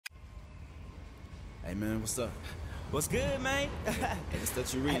Hey man, what's up? What's good, man? Hey,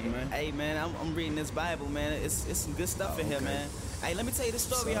 stuff you reading, man? Hey, man, I'm reading this Bible, man. It's some good stuff in here, okay. man. Hey, let me tell you the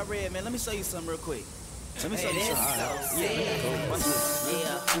story I read, man. Let me show you something real quick. Let me show you something. Alright. Yeah, Cool. watch this.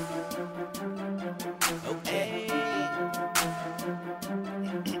 Yeah. Okay.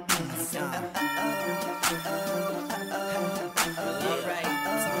 Alright.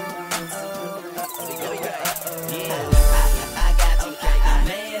 Yeah. I got you,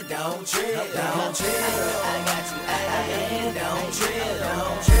 man, don't trip, don't trip. I got you, man, don't trip,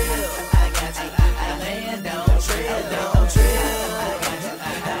 don't trip. I got you, man, don't trip, don't trip. I got you,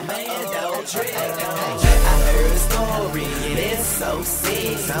 man, don't trip, don't trip. I heard a story, and it's so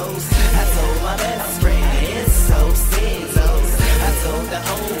sick, so sick. I told my best friend, it's so sick, so sick. I told the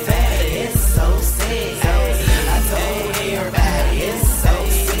whole family, it's so sick, so sick. I told everybody, it's so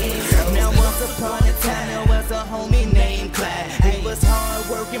sick. Now once upon a time, there was a homie named Clyde. He was hard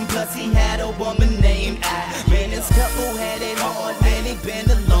working, plus he had a woman named I. Man, this couple had it hard, man, it been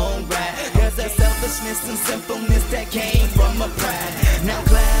a long ride. Cause of selfishness and sinfulness that came from a pride. Now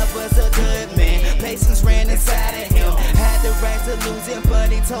Clyde was a good man, patience ran inside of him. Had the right to lose him, but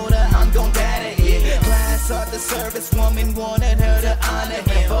he told her, I'm gon' die to it. Clyde sought the service woman, wanted her to honor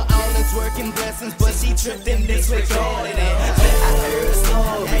him for all his working blessings, but she tripped and disregarded it. I heard a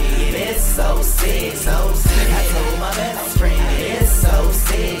story, and it's so sick, so sick. I told my best friend, it's so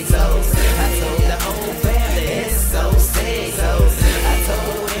sick, so sick. I told the whole family, it's so sick, so sick. I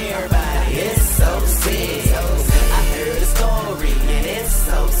told everybody, it's so sick, so sick. I heard a story, and it's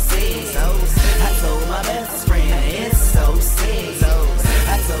so sick, so sick. I told my best friend, it's so sick, so sick.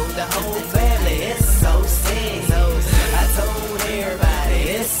 I told the whole family, it's so sick, so sick. I told everybody,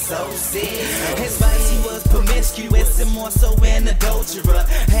 it's so sick. His wife, she was promiscuous and more so an adulterer.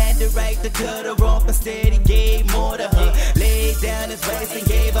 Had the right to cut her off, instead he gave more to her. Laid down his waist and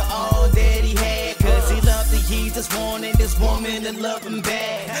gave her all that he had, cause he loved her, he just wanted this woman to love him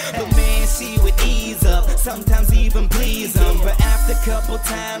back. But man, she would ease up, sometimes even please him. But after a couple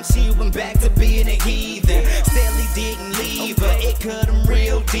times, she went back to being a heathen. Still he didn't leave her, it cut him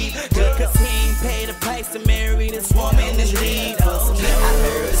real deep, cause he ain't paid the price to marry this woman and leave her. I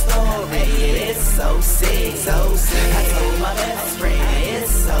heard a story, and it's so sick, so sick. I told my best friend,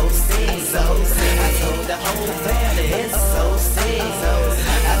 it's so sick, so sick. I told the whole family, it's so sick, so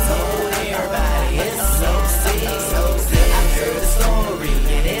sick. I told everybody, it's so sick, so sick. I heard a story,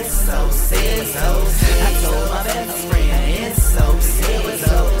 and it's so sick, so sick. I told my best friend, it's so sick,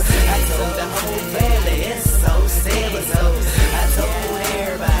 so sick. I told the whole family, it's so sick, so sick. I told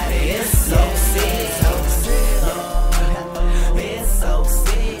everybody, it's so sick, so sick. It's so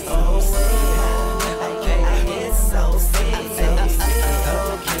sick, so sick. It's so sick, so sick.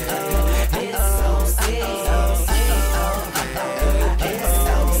 It's so sick, so sick. It's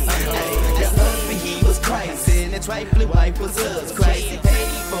so sick. His husband, he was Christ, and his wifely wife was us. Christ, he paid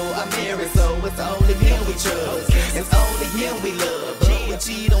for our marriage, so it's only him we trust. It's only him we love, but we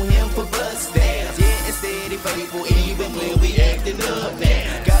cheat on him for bust downs. Yeah, instead he faithful even when we acting up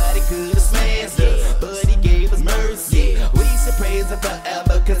now. God, he could have smashed us, but he gave us mercy. We should praise him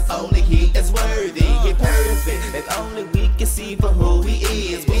forever, cause only he is worthy. He perfect, if only we can see for who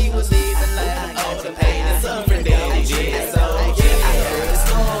he is. We was living life with all the pain and suffering that he did. So I heard a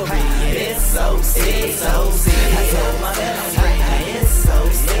story, and it's so sick, so sick. I told my best friend, it's so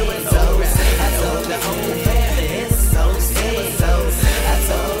sick, so sick. I told the whole family, it's so sick, so sick. I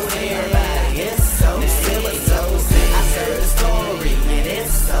told everybody, it's so sick, so sick. I heard a story, and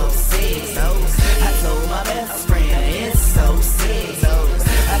it's so sick, so sick. I told my best friend, it's so sick, so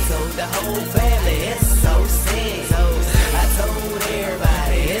sick. I told the whole family, it's so sick, so sick. I told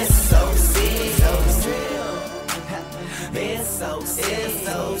everybody, it's so sick, so sick. It's so sick, it's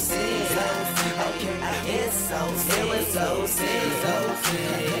so sick. Okay, it's so sick, it's so sick, so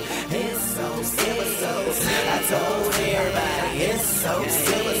sick. It's so sick, it's so sick. I told everybody, it's so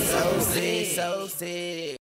sick, it's so sick, so sick.